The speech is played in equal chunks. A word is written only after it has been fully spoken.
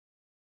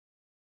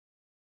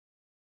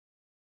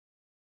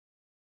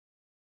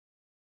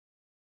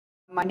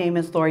My name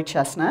is Lori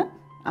Chestnut.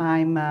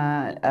 I'm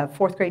a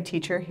fourth grade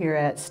teacher here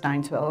at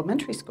Stinesville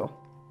Elementary School.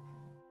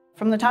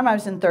 From the time I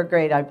was in third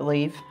grade, I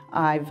believe,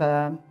 I've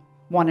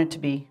wanted to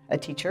be a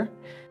teacher.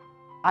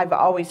 I've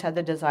always had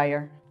the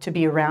desire to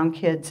be around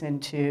kids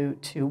and to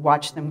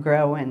watch them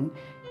grow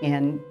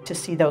and to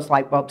see those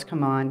light bulbs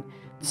come on.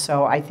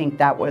 So I think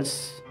that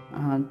was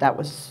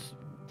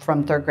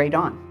from third grade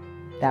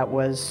on. That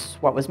was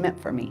what was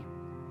meant for me.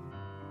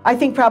 I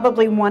think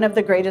probably one of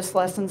the greatest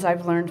lessons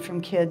I've learned from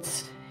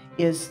kids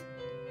is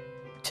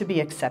to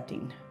be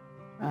accepting.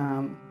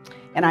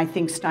 And I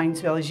think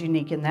Stinesville is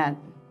unique in that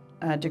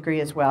degree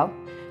as well.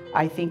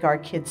 I think our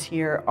kids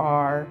here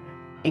are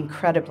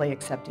incredibly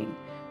accepting.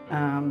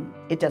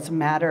 It doesn't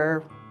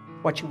matter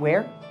what you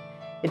wear.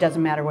 It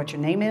doesn't matter what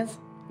your name is.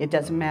 It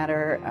doesn't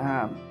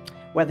matter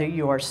whether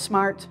you're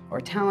smart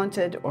or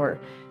talented, or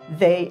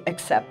they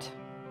accept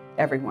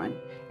everyone.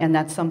 And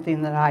that's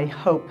something that I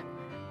hope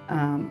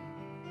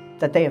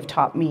that they have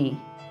taught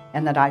me,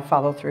 and that I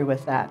follow through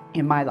with that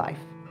in my life.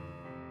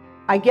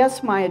 I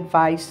guess my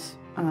advice,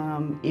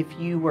 if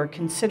you were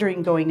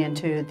considering going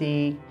into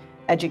the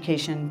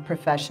education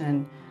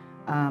profession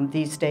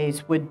these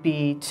days, would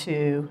be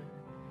to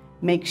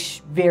make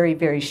very,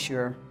 very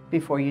sure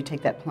before you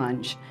take that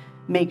plunge.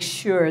 Make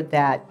sure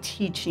that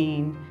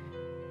teaching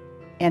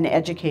and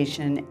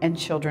education and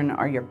children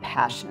are your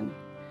passion.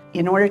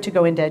 In order to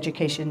go into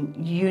education,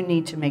 you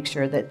need to make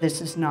sure that this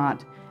is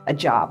not a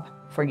job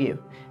for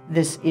you.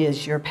 This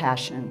is your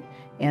passion,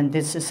 and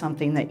this is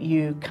something that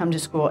you come to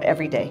school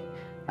every day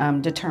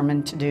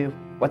determined to do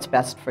what's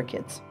best for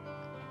kids.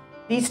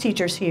 These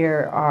teachers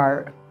here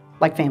are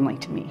like family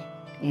to me,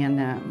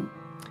 and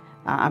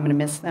I'm going to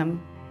miss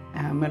them.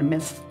 I'm going to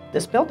miss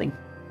this building.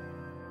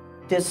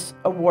 This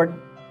award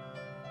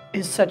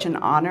is such an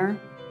honor,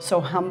 so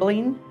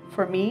humbling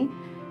for me.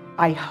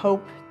 I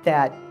hope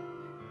that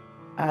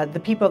the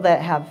people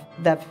that have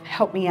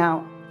helped me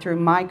out through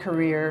my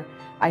career,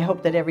 I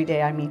hope that every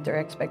day I meet their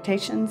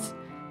expectations,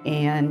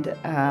 and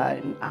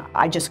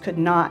I just could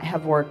not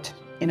have worked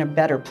in a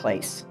better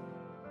place.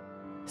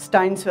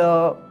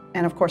 Stinesville,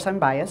 and of course I'm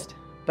biased,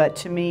 but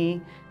to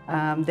me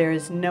there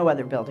is no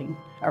other building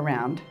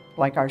around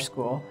like our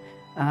school.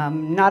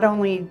 Not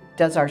only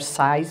does our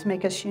size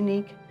make us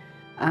unique,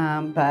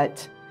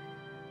 but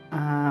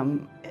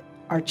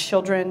our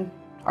children,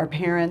 our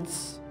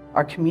parents,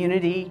 our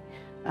community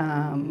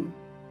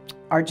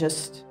are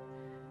just,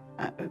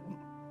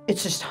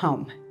 it's just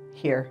home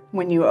here.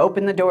 When you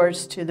open the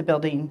doors to the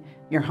building,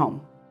 you're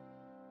home.